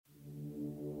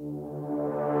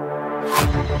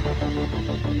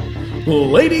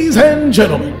Ladies and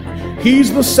gentlemen,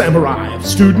 he's the samurai of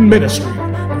student ministry,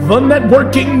 the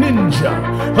networking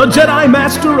ninja, a Jedi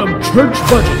master of church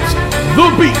budgets,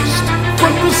 the beast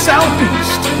from the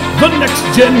southeast, the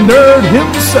next-gen nerd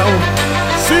himself,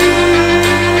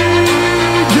 CJ!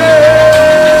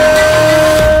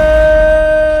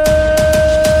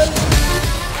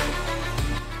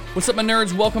 What's up, my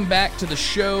nerds? Welcome back to the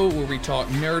show where we talk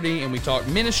nerdy and we talk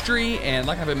ministry. And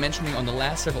like I've been mentioning on the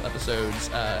last several episodes,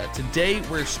 today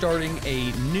we're starting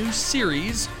a new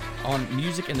series on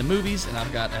music and the movies. And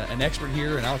I've got an expert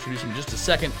here, and I'll introduce him in just a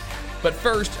second. But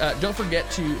first, don't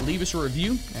forget to leave us a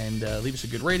review and leave us a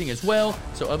good rating as well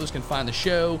so others can find the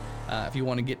show. If you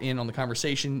want to get in on the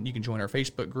conversation, you can join our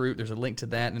Facebook group. There's a link to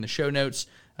that in the show notes,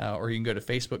 or you can go to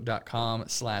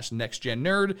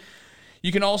facebook.com/nextgennerd.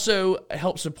 You can also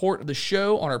help support the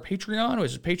show on our Patreon,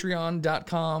 which is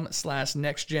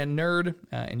patreon.com/nextgennerd,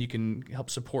 and you can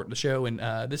help support the show. And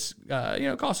this,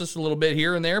 costs us a little bit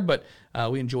here and there, but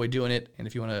we enjoy doing it. And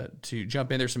if you want to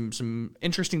jump in, there's some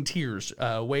interesting tiers,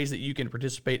 ways that you can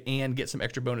participate and get some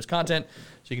extra bonus content,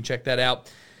 so you can check that out.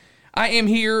 I am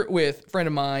here with a friend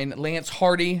of mine, Lance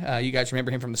Hardy. You guys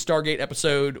remember him from the Stargate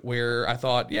episode, where I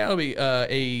thought, it'll be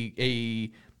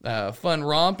a fun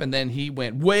romp, and then he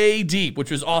went way deep,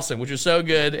 which was awesome, which was so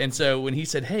good. And so when he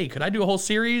said, hey, could I do a whole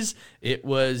series, it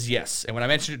was yes. And when I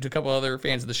mentioned it to a couple other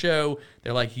fans of the show,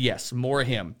 they're like, yes, more of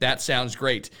him. That sounds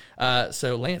great.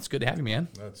 So Lance, good to have you, man.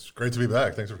 That's great to be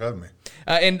back. Thanks for having me.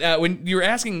 And when you were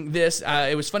asking this,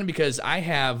 it was funny because I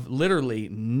have literally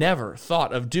never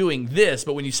thought of doing this,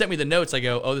 but when you sent me the notes, I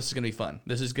go, oh, this is going to be fun.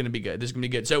 This is going to be good. This is going to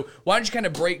be good. So why don't you kind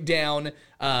of break down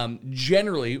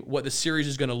generally what the series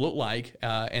is going to look like,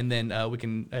 and then you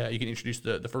can introduce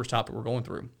the first topic we're going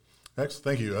through. Excellent.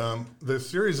 Thank you. The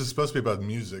series is supposed to be about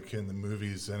music in the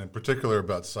movies, and in particular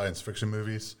about science fiction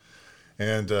movies.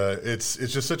 And it's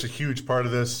just such a huge part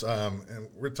of this. And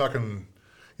we're talking,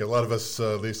 a lot of us,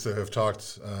 Lisa, have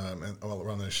talked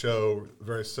around the show,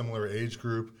 very similar age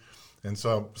group. And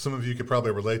so some of you could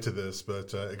probably relate to this,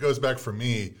 but it goes back for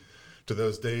me to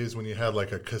those days when you had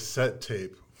like a cassette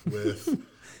tape with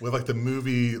like the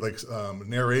movie,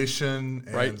 narration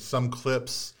and some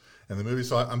clips and the movie.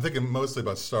 So I'm thinking mostly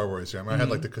about Star Wars here. I had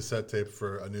like the cassette tape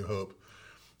for A New Hope,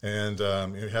 and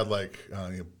you had a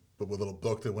little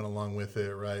book that went along with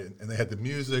it, right? And they had the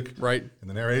music, right, and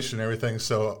the narration and everything.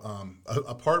 So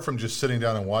apart from just sitting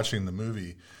down and watching the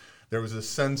movie, there was a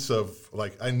sense of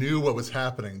I knew what was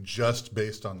happening just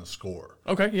based on the score.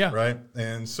 Okay, yeah, right.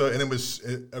 And so it was,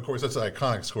 of course, that's an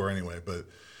iconic score anyway, but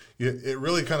it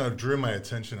really kind of drew my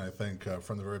attention, I think,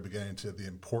 from the very beginning to the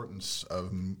importance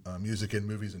of music in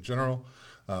movies in general,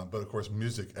 but of course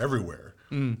music everywhere,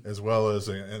 as well as,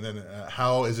 and then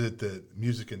how is it that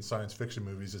music in science fiction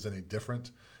movies is any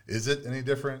different? Is it any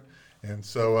different? And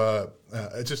so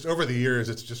it's just over the years,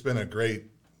 it's just been a great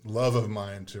love of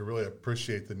mine to really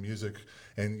appreciate the music.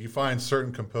 And you find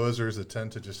certain composers that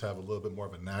tend to just have a little bit more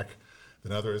of a knack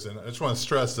than others. And I just want to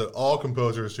stress that all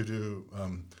composers who do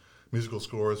musical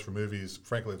scores for movies,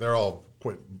 frankly, they're all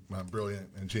quite brilliant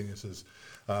and geniuses.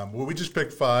 We just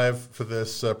picked 5 for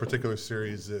this particular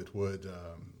series that would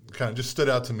kind of just stood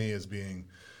out to me as being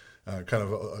kind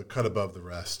of a cut above the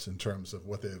rest in terms of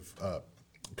what they've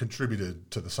contributed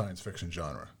to the science fiction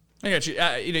genre. I got you.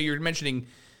 You were mentioning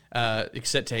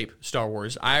cassette tape, Star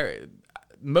Wars.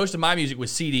 Most of my music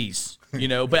was CDs,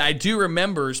 but I do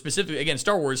remember specifically, again,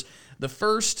 Star Wars, the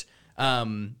first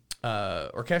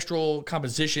orchestral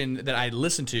composition that I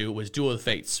listened to was Duel of the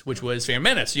Fates, which was Phantom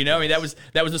Menace. That was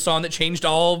the song that changed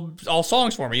all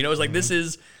songs for me. It was like, this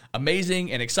is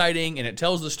amazing and exciting, and it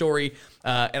tells the story.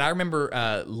 And I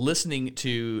remember listening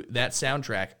to that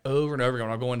soundtrack over and over again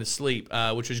when I was going to sleep,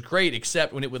 which was great,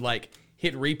 except when it would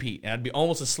hit repeat, and I'd be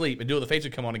almost asleep, and Duel of the Fates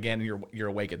would come on again, and you're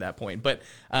awake at that point. But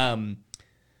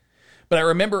I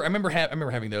remember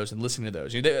having those and listening to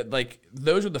those.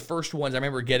 Those were the first ones I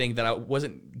remember getting that I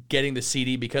wasn't getting the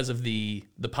CD because of the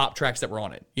pop tracks that were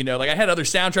on it. I had other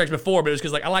soundtracks before, but it was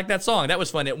because I like that song, that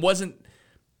was fun. There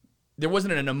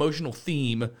wasn't an emotional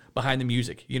theme behind the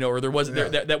music, or there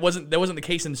wasn't that wasn't the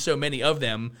case in so many of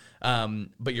them.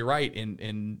 But you're right,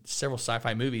 in several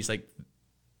sci-fi movies,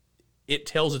 it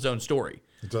tells its own story.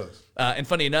 It does. And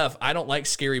funny enough, I don't like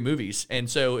scary movies. And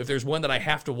so if there's one that I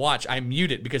have to watch, I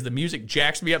mute it because the music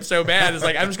jacks me up so bad. It's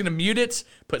I'm just going to mute it,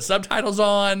 put subtitles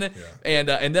on, and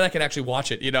then I can actually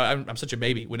watch it. I'm such a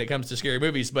baby when it comes to scary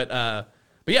movies. But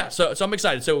yeah, so I'm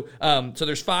excited. So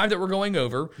there's 5 that we're going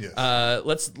over.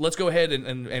 Yes. Let's go ahead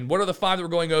and what are the 5 that we're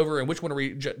going over, and which one are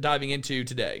we diving into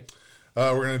today?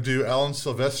 We're going to do Alan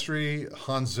Silvestri,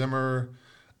 Hans Zimmer,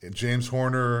 James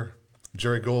Horner,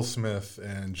 Jerry Goldsmith,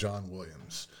 and John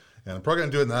Williams. And I'm probably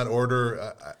going to do it in that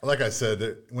order. Like I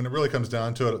said, when it really comes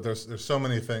down to it, there's so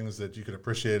many things that you could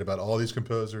appreciate about all these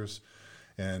composers,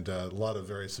 and a lot of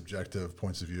very subjective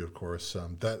points of view, of course.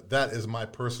 That is my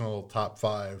personal top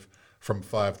 5 from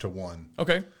 5 to 1.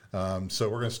 Okay. So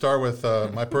we're going to start with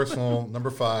my personal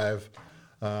number 5,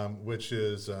 which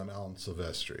is Alan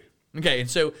Silvestri. Okay, and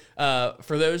so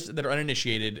for those that are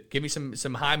uninitiated, give me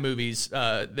some high movies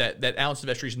that Alan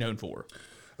Silvestri is known for.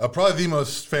 Probably the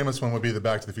most famous one would be the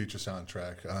Back to the Future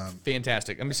soundtrack.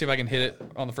 Fantastic. Let me see if I can hit it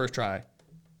on the first try.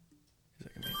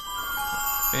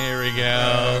 There we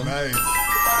go. Nice.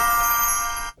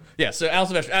 Yeah, so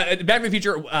Alan Silvestri, Back to the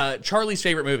Future, Charlie's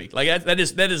favorite movie. Like that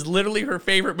is literally her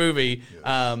favorite movie.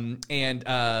 Yes.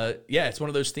 It's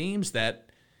one of those themes that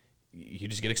you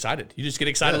just get excited. You just get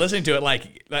excited listening to it.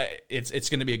 Like it's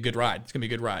going to be a good ride. It's going to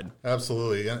be a good ride.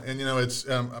 Absolutely, and you know, it's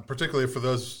particularly for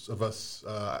those of us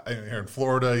here in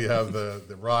Florida. You have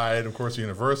the ride, of course,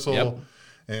 Universal. Yep.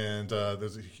 And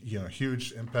there's a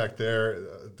huge impact there.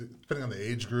 Depending on the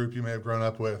age group you may have grown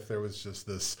up with, there was just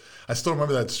this. I still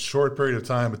remember that short period of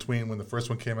time between when the first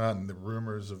one came out and the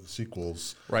rumors of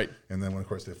sequels. Right. And then when, of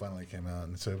course, they finally came out.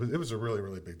 And so it was a really,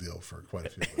 really big deal for quite a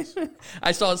few of us.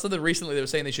 I saw something recently that was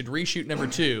saying they should reshoot number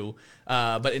 2,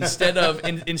 but instead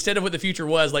of what the future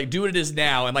was, like do what it is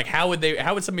now, and like how would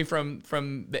somebody from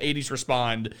the 80s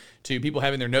respond to people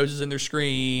having their noses in their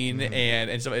screen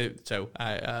and so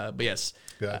but yes.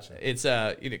 Gotcha. It's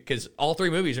because all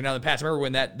 3 movies are now in the past. I remember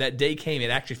when that day came,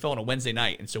 it actually fell on a Wednesday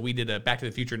night, and so we did a Back to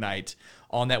the Future night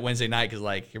on that Wednesday night because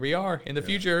like here we are in the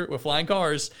future with flying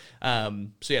cars.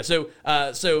 So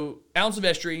Alan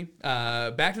Silvestri,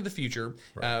 Back to the Future.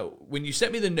 Right. When you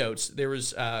sent me the notes, there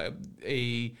was a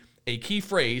key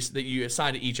phrase that you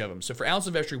assigned to each of them. So for Alan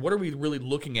Silvestri, what are we really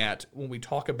looking at when we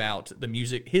talk about the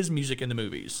music, his music in the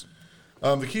movies?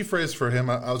 The key phrase for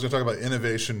him, I was going to talk about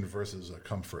innovation versus a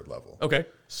comfort level. Okay.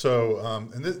 So,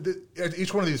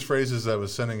 each one of these phrases I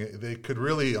was sending, they could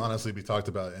really honestly be talked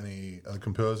about any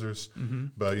composers. Mm-hmm.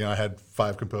 But, I had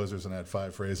 5 composers and I had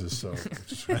 5 phrases, so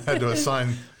I had to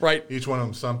assign each one of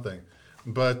them something.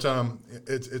 But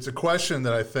it's a question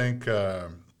that I think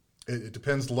it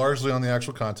depends largely on the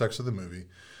actual context of the movie.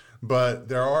 But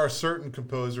there are certain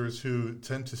composers who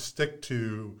tend to stick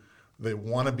to. They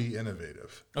want to be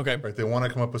innovative. Okay. Right. They want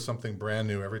to come up with something brand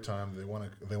new every time. They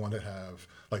want to have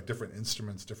like different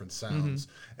instruments, different sounds,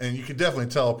 and you can definitely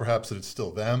tell perhaps that it's still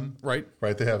them. Right.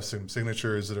 Right. They have some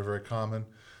signatures that are very common,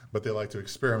 but they like to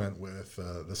experiment with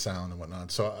the sound and whatnot.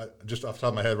 So just off the top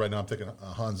of my head right now, I'm thinking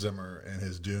Hans Zimmer and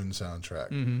his Dune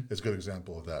soundtrack is a good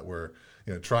example of that, where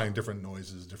trying different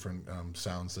noises, different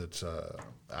sounds that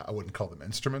I wouldn't call them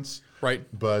instruments, right?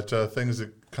 But things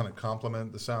that kind of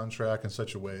complement the soundtrack in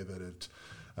such a way that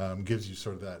it gives you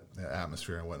sort of that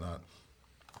atmosphere and whatnot.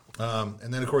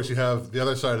 And then, of course, you have the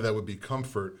other side of that would be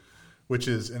comfort, which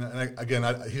is,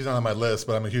 he's not on my list,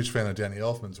 but I'm a huge fan of Danny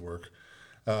Elfman's work.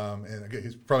 And again,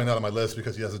 he's probably not on my list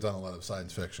because he hasn't done a lot of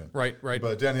science fiction. Right.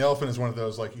 But Danny Elfman is one of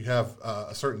those, like, you have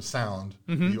a certain sound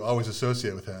you always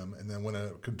associate with him, and then when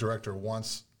a director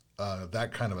wants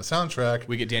that kind of a soundtrack,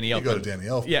 we get Danny Elfman. You go to Danny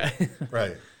Elfman. Yeah.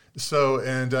 Right. So,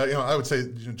 and I would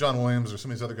say John Williams or some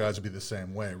of these other guys would be the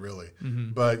same way, really.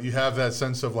 But you have that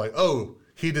sense of like, oh,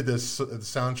 he did this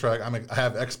soundtrack. I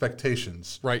have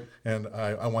expectations, right? And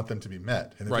I want them to be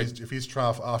met. And if he's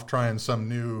off trying some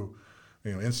new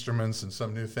instruments and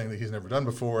some new thing that he's never done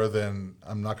before, then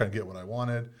I'm not going to get what I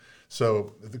wanted.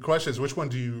 So the question is, which one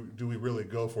do we really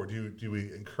go for? Do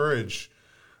we encourage,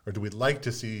 or do we like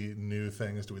to see new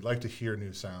things? Do we like to hear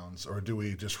new sounds, or do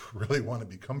we just really want to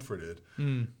be comforted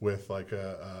with like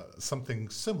something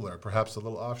similar, perhaps a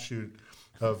little offshoot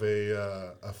of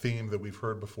a theme that we've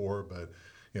heard before? But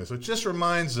so it just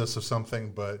reminds us of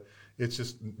something, but it's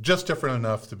just different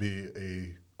enough to be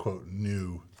a quote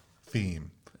new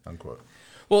theme, unquote.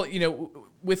 Well,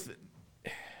 with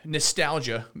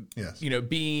nostalgia, yes,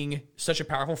 being such a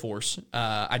powerful force,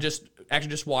 I just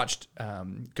watched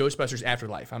Ghostbusters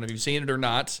Afterlife. I don't know if you've seen it or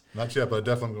not. Not yet, but I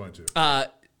definitely am going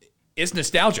to. It's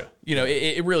nostalgia.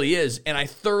 It really is, and I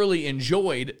thoroughly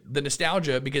enjoyed the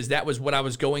nostalgia because that was what I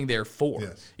was going there for.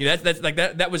 Yes, that's like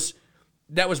that.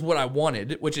 That was what I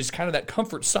wanted, which is kind of that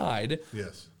comfort side.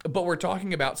 Yes. But we're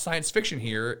talking about science fiction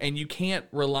here, and you can't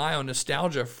rely on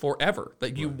nostalgia forever.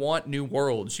 Like you want new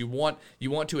worlds, you want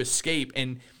to escape,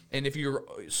 and if you're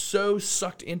so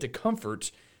sucked into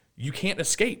comfort, you can't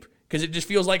escape because it just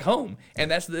feels like home. And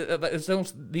that's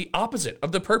the opposite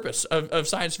of the purpose of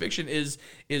science fiction is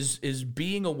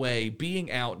being away,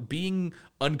 being out, being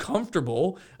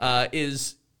uncomfortable.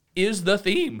 is the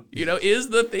theme, is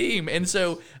the theme. And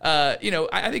so, I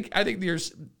think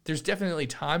there's definitely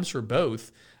times for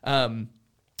both. And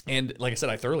like I said,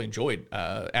 I thoroughly enjoyed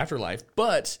Afterlife,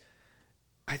 but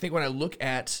I think when I look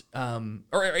at,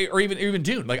 or even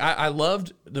Dune, like I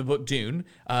loved the book Dune,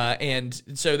 and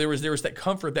so there was that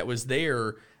comfort that was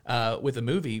there with the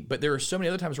movie. But there are so many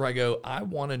other times where I go, I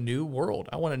want a new world,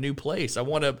 I want a new place, I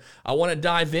want to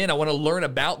dive in, I want to learn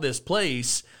about this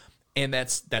place, and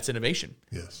that's innovation.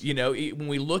 Yes, when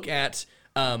we look at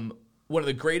one of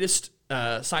the greatest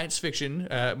science fiction,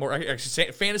 more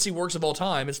actually fantasy works of all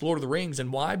time, it's Lord of the Rings.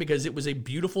 And why? Because it was a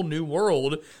beautiful new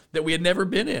world that we had never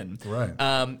been in. Right.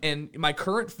 And my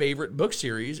current favorite book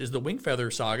series is the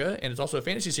Wingfeather Saga, and it's also a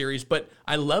fantasy series, but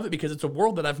I love it because it's a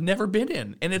world that I've never been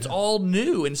in, and it's all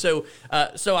new. And so,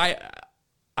 I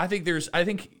think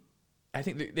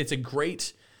it's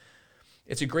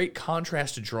a great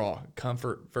contrast to draw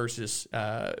comfort versus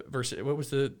what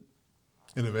was the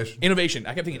Innovation.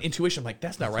 I kept thinking intuition. I'm like,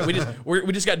 that's not right.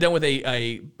 We just got done with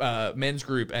a men's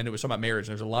group, and it was talking about marriage.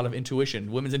 And there's a lot of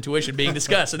women's intuition being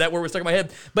discussed. So that word was stuck in my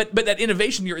head. But that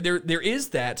innovation, there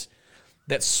is that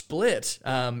split.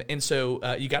 And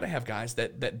so you got to have guys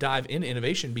that dive into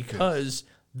innovation, because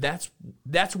that's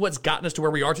what's gotten us to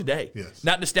where we are today. Yes.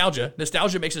 Not nostalgia.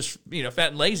 Nostalgia makes us fat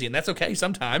and lazy, and that's okay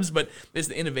sometimes. But it's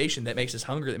the innovation that makes us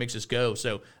hungry, that makes us go.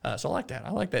 So I like that.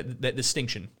 I like that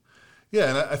distinction. Yeah,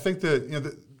 and I think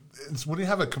that it's when you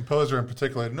have a composer in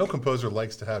particular, no composer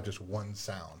likes to have just one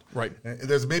sound. Right. And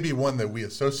there's maybe one that we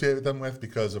associate them with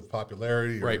because of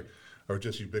popularity, right, or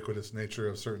just ubiquitous nature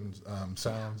of certain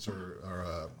sounds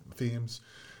or themes.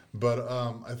 But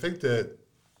I think that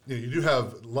you do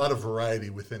have a lot of variety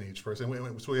within each person.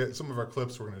 So some of our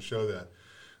clips we're going to show that,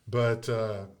 but.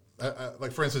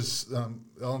 Like, for instance,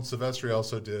 Alan Silvestri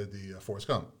also did the Forrest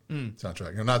Gump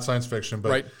soundtrack. Not science fiction,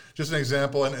 but just an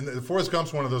example. And Forrest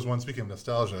Gump's one of those ones, speaking of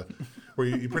nostalgia, where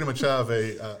you pretty much have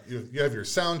you have your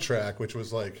soundtrack, which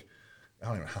was like, I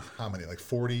don't even know how many, like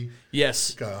 40.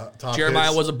 Yes. Top Jeremiah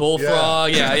hits. was a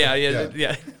bullfrog.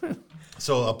 Yeah.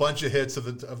 So a bunch of hits of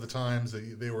the times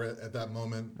that they were at that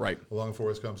moment, along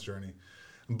Forrest Gump's journey.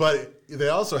 But they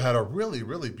also had a really,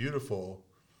 really beautiful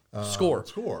score.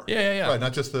 Yeah. Right,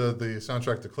 not just the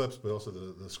soundtrack, the clips, but also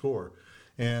the score.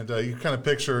 And you kind of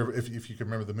picture, if you can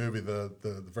remember the movie, the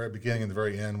very beginning and the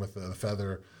very end with the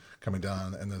feather coming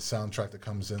down, and the soundtrack that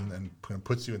comes in and kind of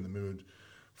puts you in the mood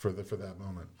for that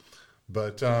moment.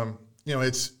 But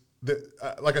it's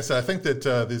like I said, I think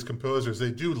that these composers,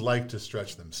 they do like to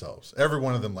stretch themselves. Every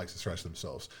one of them likes to stretch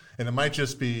themselves, and it might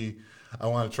just be, I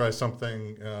want to try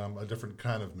something, a different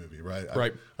kind of movie,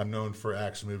 right? I'm known for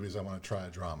action movies. I want to try a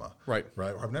drama, right?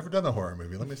 Or I've never done a horror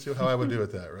movie. Let me see how I would do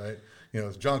with that, right?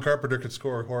 If John Carpenter could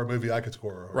score a horror movie, I could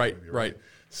score a horror movie, right?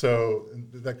 So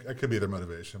that could be their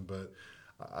motivation, but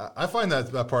I find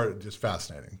that part just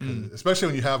fascinating, especially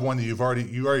when you have one that you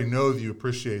already know that you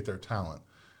appreciate their talent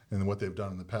and what they've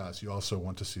done in the past. You also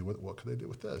want to see what could they do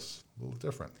with this, a little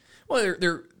different. Well,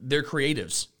 they're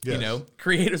creatives. Yes.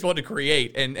 Creatives want to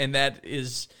create, and that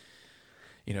is,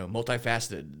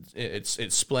 multifaceted.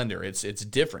 It's splendor. It's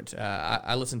different.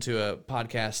 I listened to a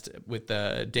podcast with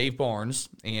Dave Barnes,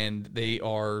 and they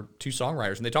are two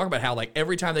songwriters, and they talk about how, like,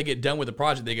 every time they get done with a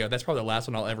project, they go, "That's probably the last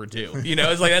one I'll ever do."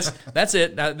 It's like that's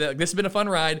it. This has been a fun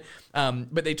ride.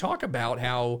 But they talk about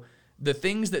how the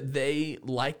things that they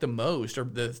like the most are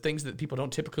the things that people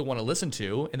don't typically want to listen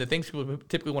to, and the things people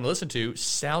typically want to listen to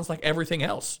sounds like everything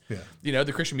else. Yeah.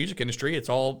 The Christian music industry, it's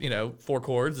all, 4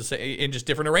 chords in just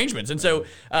different arrangements. And so,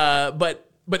 but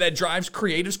that drives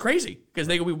creatives crazy, because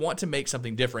we want to make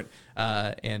something different.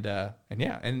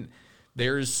 And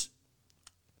there's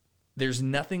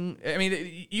nothing, I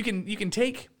mean, you can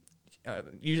take,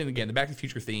 using again the Back to the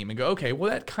Future theme and go, okay,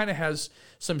 well, that kind of has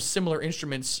some similar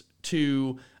instruments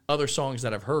to other songs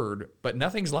that I've heard, but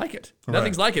nothing's like it.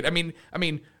 Nothing's like it. I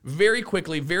mean, very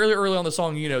quickly, very early on the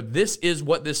song, this is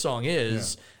what this song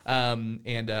is. Yeah.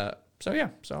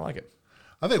 So I like it.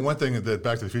 I think one thing that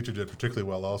Back to the Future did particularly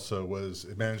well also was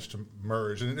it managed to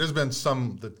merge, and there's been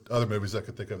some other movies I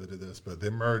could think of that did this, but they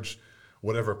merged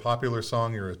whatever popular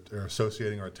song you're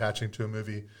associating or attaching to a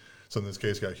movie. So in this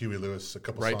case, got Huey Lewis, a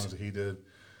couple songs that he did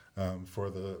for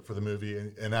the movie,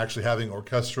 and actually having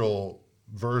orchestral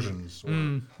versions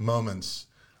or moments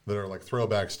that are like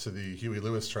throwbacks to the Huey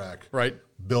Lewis track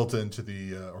built into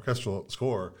the orchestral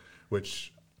score,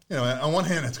 which, on one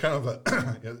hand, it's kind of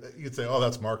you could say, oh,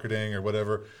 that's marketing or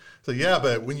whatever. So yeah,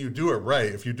 but when you do it right,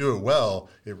 if you do it well,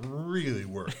 it really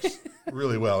works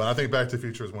really well. And I think Back to the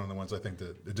Future is one of the ones I think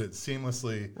that it did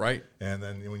seamlessly. Right. And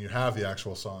then when you have the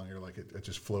actual song, you're like, it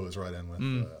just flows right in with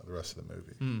the rest of the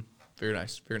movie. Very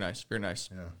nice. Very nice. Very nice.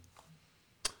 Yeah.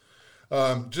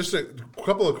 Just a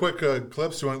couple of quick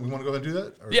clips. We want to go ahead and do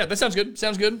that? Or? Yeah, that sounds good.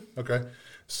 Sounds good. Okay.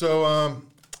 So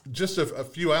just a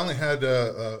few. I only had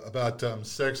about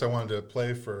 6 I wanted to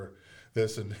play for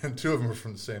this, and 2 of them are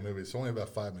from the same movie. So only about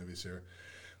 5 movies here.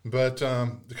 But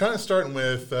kind of starting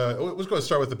with, let's go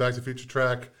start with the Back to the Future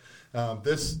track.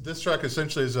 This track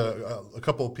essentially is a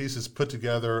couple of pieces put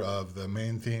together of the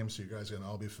main theme, so you guys are going to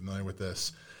all be familiar with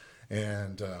this.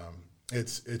 And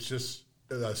it's just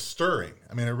stirring.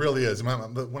 I mean, it really is.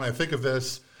 When I think of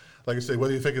this, like I say,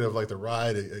 whether you're thinking of like the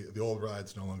ride, the old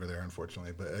ride's no longer there,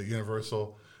 unfortunately, but at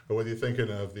Universal, or whether you're thinking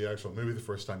of the actual movie the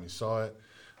first time you saw it,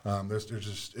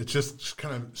 it's just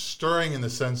kind of stirring in the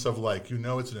sense of like,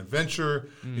 it's an adventure,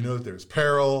 you know that there's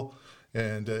peril,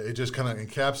 and it just kind of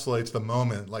encapsulates the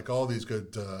moment, like all these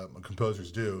good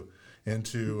composers do,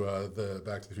 into the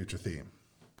Back to the Future theme.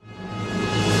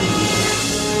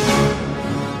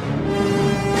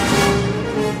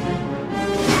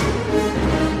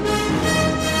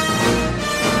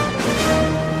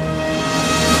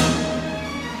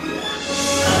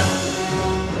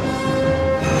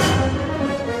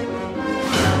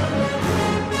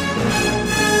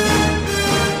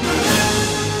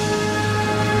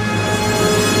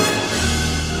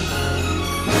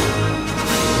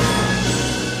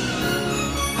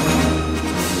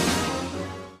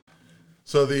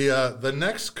 So the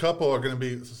next couple are going to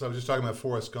be. So I was just talking about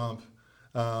Forrest Gump.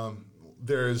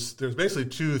 There's basically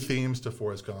 2 themes to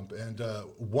Forrest Gump, and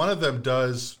one of them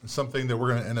does something that we're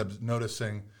going to end up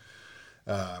noticing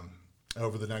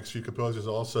over the next few composers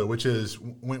also, which is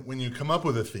when you come up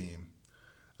with a theme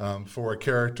for a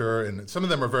character, and some of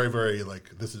them are very, very like,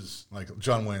 this is like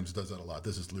John Williams does that a lot.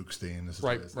 This is Luke's theme. This is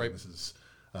Right. This is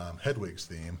Hedwig's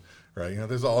theme. Right,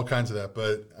 there's all kinds of that,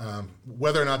 but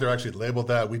whether or not they're actually labeled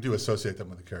that, we do associate them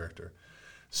with the character.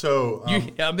 So I'm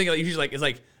thinking like usually it's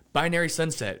like Binary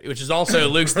Sunset, which is also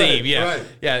Luke's theme. Yeah, right.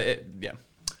 Yeah,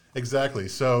 Exactly.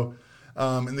 So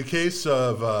in the case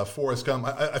of Forrest Gump,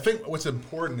 I think what's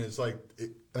important is and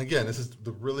again, this is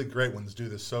the really great ones do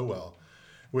this so well,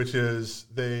 which is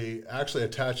they actually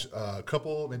attach a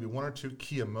couple, maybe 1 or 2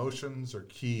 key emotions or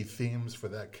key themes for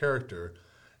that character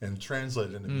and translate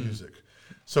it into music.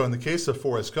 So in the case of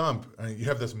Forrest Gump, you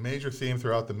have this major theme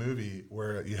throughout the movie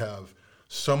where you have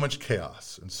so much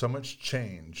chaos and so much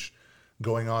change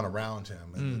going on around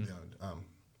him, and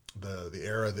the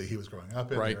era that he was growing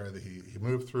up in, Right. the era that he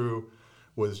moved through,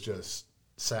 was just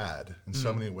sad in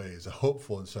so many ways,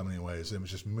 hopeful in so many ways. It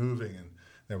was just moving, and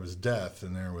there was death,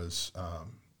 and there was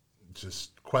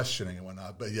just questioning and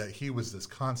whatnot. But yet he was this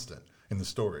constant in the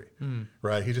story,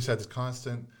 right? He just had this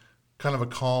constant, kind of a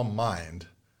calm mind.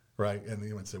 Right, and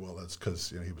you might say, well, that's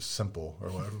because he was simple or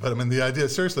whatever. But I mean, the idea,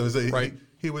 seriously, was that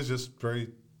he was just very,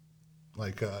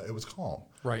 it was calm.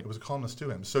 Right, it was a calmness to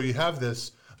him. So you have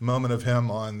this moment of him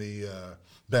on the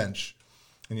bench,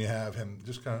 and you have him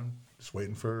just kind of just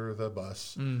waiting for the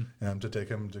bus to take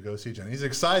him to go see Jenny. He's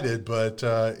excited, but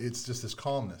it's just this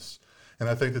calmness, and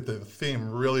I think that the theme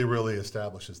really, really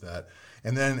establishes that.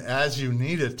 And then, as you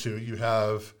need it to, you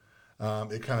have.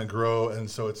 It kind of grow, and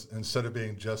so it's instead of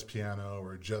being just piano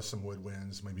or just some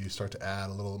woodwinds, maybe you start to add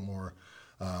a little more,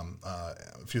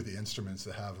 a few of the instruments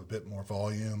that have a bit more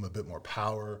volume, a bit more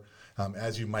power,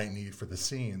 as you might need for the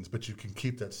scenes, but you can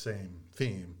keep that same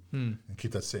theme and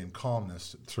keep that same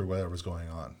calmness through whatever's going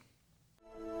on.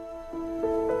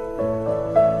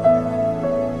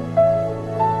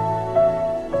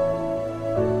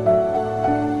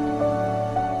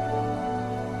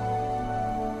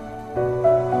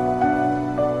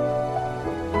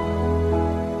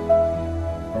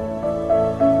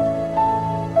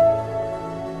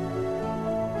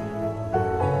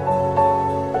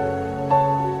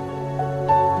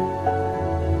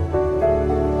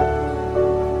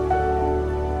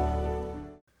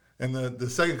 And the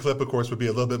second clip, of course, would be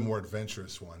a little bit more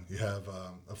adventurous one. You have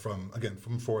from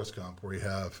Forrest Gump, where you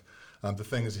have the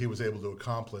things he was able to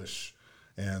accomplish,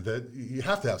 and that you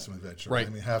have to have some adventure. Right. I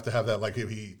mean, you have to have that. Like if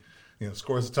he,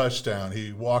 scores a touchdown,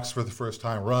 he walks for the first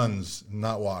time, runs,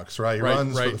 not walks. Right. He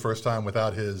runs for the first time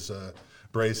without his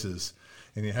braces.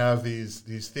 And you have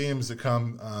these themes that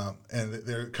come, and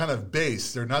they're kind of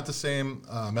based. They're not the same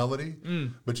melody,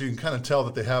 but you can kind of tell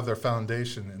that they have their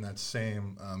foundation in that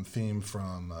same theme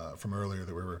from earlier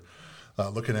that we were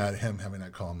looking at, him having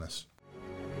that calmness.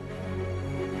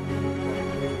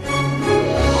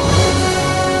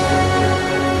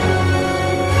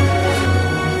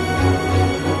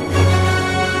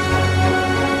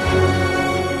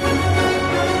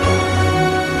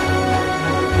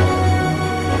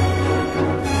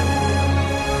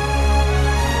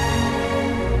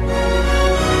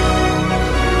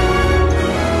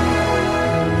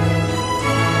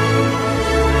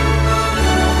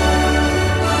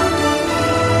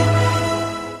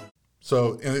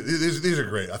 So these are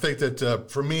great. I think that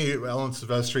for me, Alan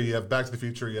Silvestri, you have Back to the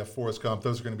Future, you have Forrest Gump.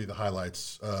 Those are going to be the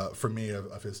highlights for me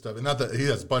of his stuff. And not that he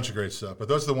has a bunch of great stuff, but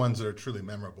those are the ones that are truly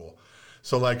memorable.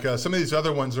 So like some of these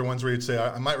other ones are ones where you'd say,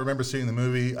 I might remember seeing the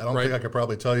movie. I don't think I could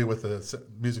probably tell you what the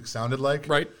music sounded like.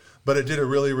 Right. But it did a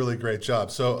really, really great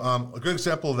job. So a good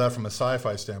example of that from a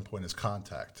sci-fi standpoint is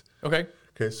Contact. Okay.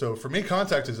 Okay, so for me,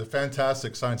 Contact is a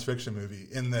fantastic science fiction movie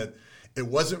in that it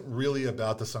wasn't really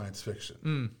about the science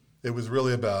fiction. It was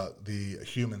really about the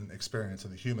human experience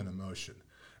and the human emotion,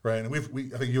 right? And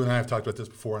I think you and I have talked about this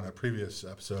before in a previous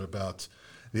episode about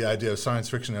the idea of science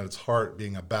fiction at its heart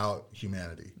being about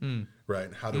humanity, right?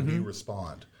 And how do we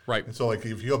respond? Right. And so, like,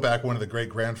 if you go back, one of the great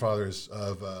grandfathers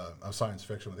of science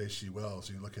fiction with H.G. Wells,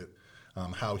 and you look at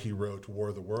how he wrote War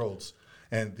of the Worlds,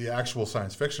 and the actual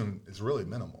science fiction is really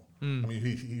minimal. I mean,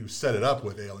 he set it up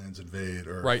with aliens invade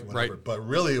or whatever, but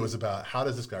really it was about how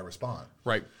does this guy respond?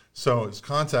 Right. So his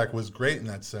Contact was great in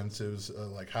that sense. It was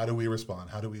like, how do we respond?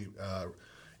 How do we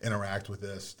interact with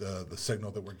this, the signal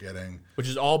that we're getting? Which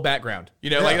is all background. You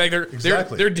know, like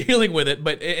they're dealing with it,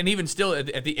 but and even still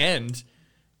at the end,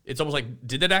 it's almost like,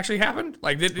 did that actually happen?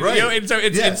 Like, you know, and so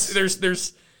it's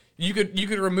there's you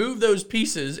could remove those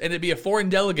pieces and it'd be a foreign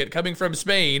delegate coming from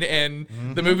Spain, and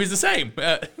the movie's the same.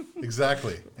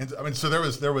 Exactly. And I mean, so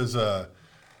there was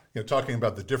talking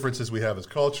about the differences we have as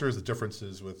cultures, the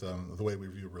differences with the way we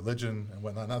view religion and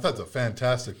whatnot. And I thought that's a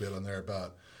fantastic bit on there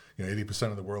about 80%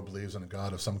 of the world believes in a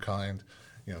God of some kind.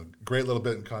 Great little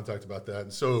bit in Contact about that.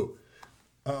 And so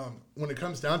when it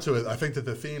comes down to it, I think that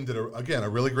the theme did a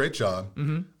really great job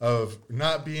of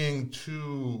not being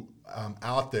too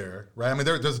out there, right? I mean,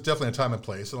 there's definitely a time and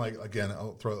place, and like again,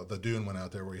 I'll throw the Dune one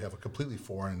out there where you have a completely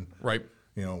foreign,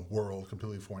 world,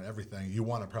 completely foreign everything. You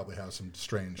want to probably have some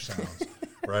strange sounds,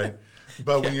 right?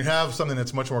 But when you have something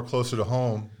that's much more closer to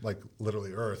home, like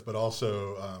literally Earth, but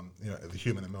also the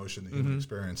human emotion, the human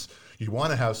experience, you want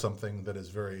to have something that is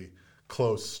very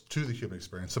close to the human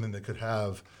experience, something that could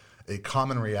have a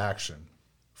common reaction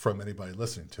from anybody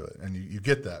listening to it, and you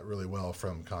get that really well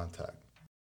from Contact.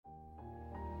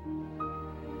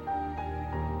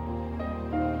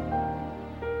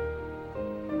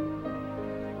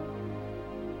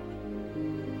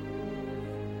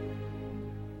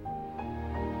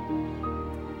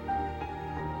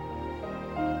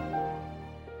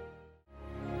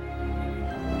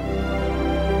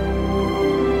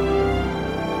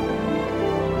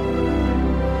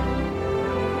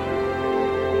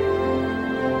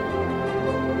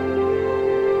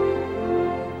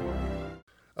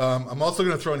 I'm also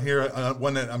going to throw in here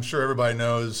one that I'm sure everybody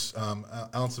knows. Alan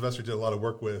Silvestri did a lot of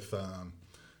work with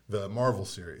the Marvel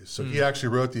series. So he actually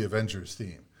wrote the Avengers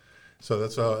theme. So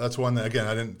that's one that, again,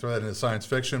 I didn't throw that into science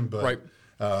fiction, but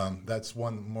that's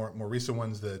one more recent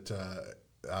ones that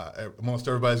almost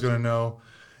everybody's going to know.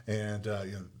 And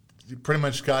you pretty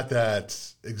much got that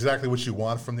exactly what you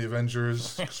want from the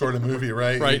Avengers sort of movie,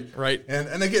 right? Right.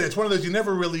 And again, it's one of those you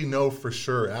never really know for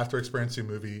sure after experiencing a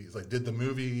movie. It's like, did the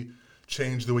movie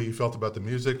change the way you felt about the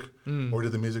music, or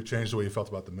did the music change the way you felt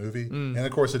about the movie? And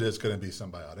of course, it is going to be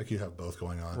symbiotic. You have both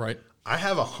going on. Right. I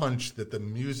have a hunch that the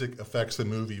music affects the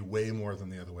movie way more than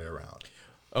the other way around.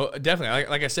 Oh, definitely.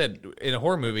 Like I said, in a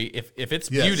horror movie, if it's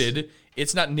muted,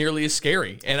 it's not nearly as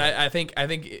scary. And I think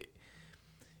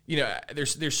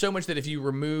there's so much that if you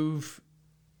remove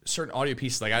certain audio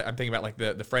pieces, like I'm thinking about like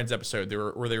the Friends episode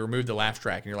where they removed the laugh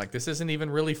track, and you're like, this isn't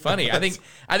even really funny. I think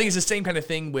it's the same kind of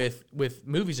thing with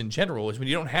movies in general. Is when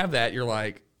you don't have that, you're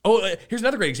like, here's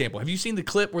another great example. Have you seen the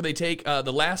clip where they take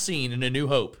the last scene in A New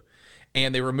Hope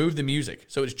and they remove the music,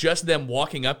 so it's just them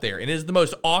walking up there, and it is the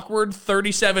most awkward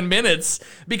 37 minutes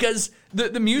because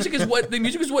the music is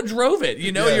what drove it.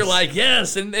 And you're like,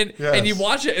 yes, and you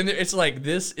watch it, and it's like,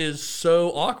 this is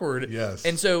so awkward. Yes,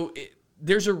 and so.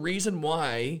 There's a reason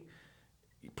why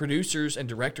producers and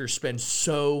directors spend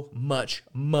so much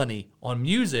money on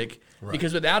music,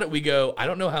 because without it, we go, I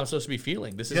don't know how I'm supposed to be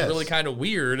feeling. This is really kind of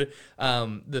weird.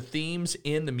 The themes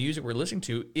in the music we're listening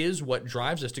to is what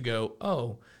drives us to go,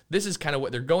 oh, this is kind of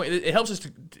what they're going. It helps us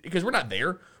because we're not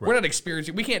there. We're not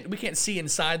experiencing. We can't see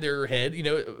inside their head.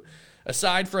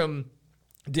 Aside from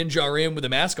Din Djarin with a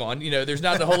mask on, there's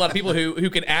not a whole lot of people who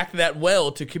can act that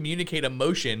well to communicate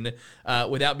emotion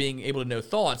without being able to know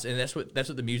thoughts, and that's what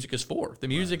the music is for. The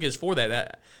music is for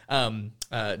that.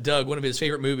 Doug, one of his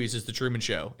favorite movies is The Truman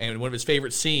Show, and one of his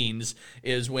favorite scenes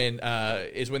is when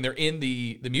they're in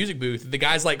the music booth. The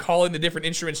guy's like calling the different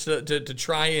instruments to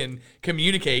try and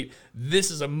communicate.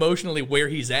 This is emotionally where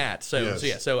he's at.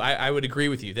 So I would agree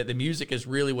with you that the music is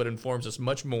really what informs us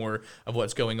much more of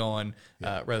what's going on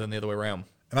rather than the other way around.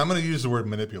 and I'm going to use the word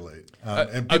manipulate.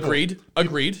 And people,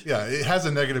 Agreed. Yeah, it has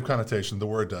a negative connotation. The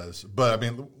word does, but I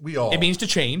mean, we all. It means to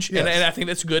change, Yes. and I think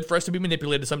that's good for us to be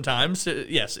manipulated sometimes.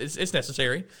 Yes, it's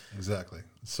necessary. Exactly.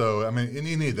 So I mean, and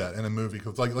you need that in a movie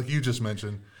because, like you just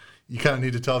mentioned, you kind of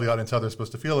need to tell the audience how they're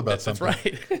supposed to feel about something.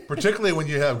 That's right. Particularly when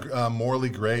you have morally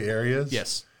gray areas.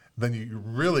 Yes. Then you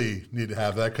really need to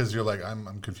have that because you're like,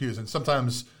 I'm confused, and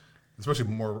sometimes. Especially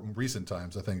more recent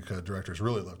times, I think directors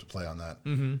really love to play on that.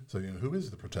 Mm-hmm. So, who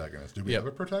is the protagonist? Do we have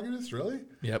a protagonist, really?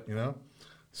 Yep.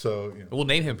 So, We'll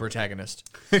name him protagonist.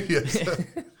 yes.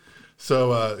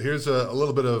 So, here's a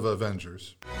little bit of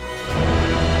Avengers.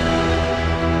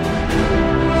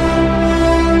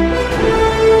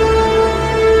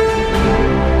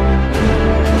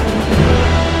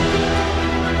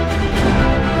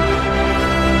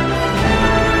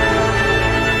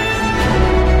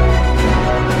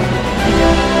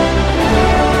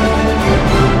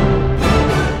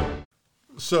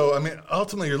 So, I mean,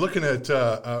 ultimately, you're looking at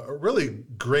a really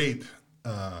great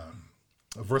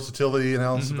versatility in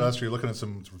Alan Silvestri. You're looking at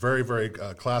some very, very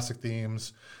classic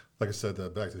themes. Like I said,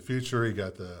 Back to the Future. You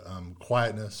got the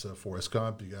quietness of Forrest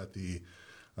Gump. You got the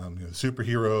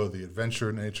superhero, the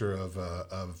adventure nature of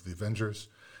the Avengers.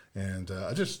 And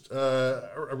I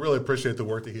really appreciate the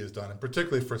work that he has done, and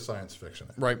particularly for science fiction.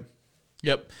 Right.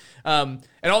 Yep. And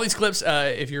all these clips,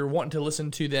 if you're wanting to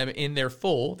listen to them in their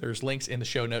full, there's links in the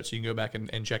show notes, so you can go back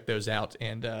and check those out,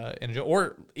 and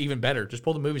or even better, just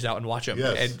pull the movies out and watch them.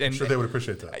 Yes, and, I'm sure they would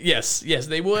appreciate that. Yes,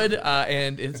 they would,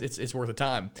 and it's worth the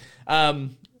time.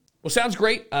 Well, sounds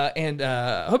great, and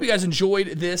I hope you guys enjoyed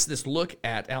this look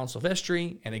at Alan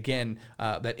Silvestri, and again,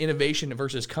 that innovation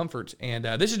versus comfort. And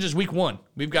this is just week one.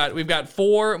 We've got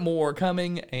 4 more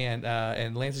coming, and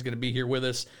Lance is going to be here with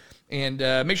us. And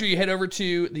make sure you head over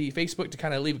to the Facebook to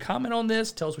kind of leave a comment on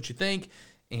this. Tell us what you think.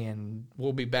 And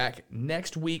we'll be back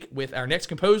next week with our next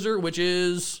composer, which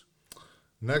is...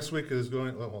 Next week is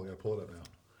going... Well, I got to pull it up now.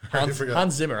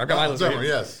 Hans Zimmer. I've got my list right here.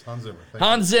 Yes, Hans Zimmer.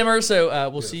 Hans Zimmer. So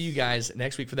we'll see you guys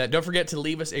next week for that. Don't forget to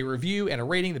leave us a review and a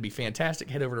rating. That'd be fantastic.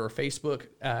 Head over to our Facebook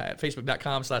at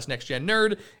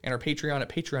facebook.com/nextgennerd and our Patreon at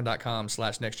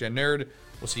patreon.com/nextgennerd.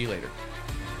 We'll see you later.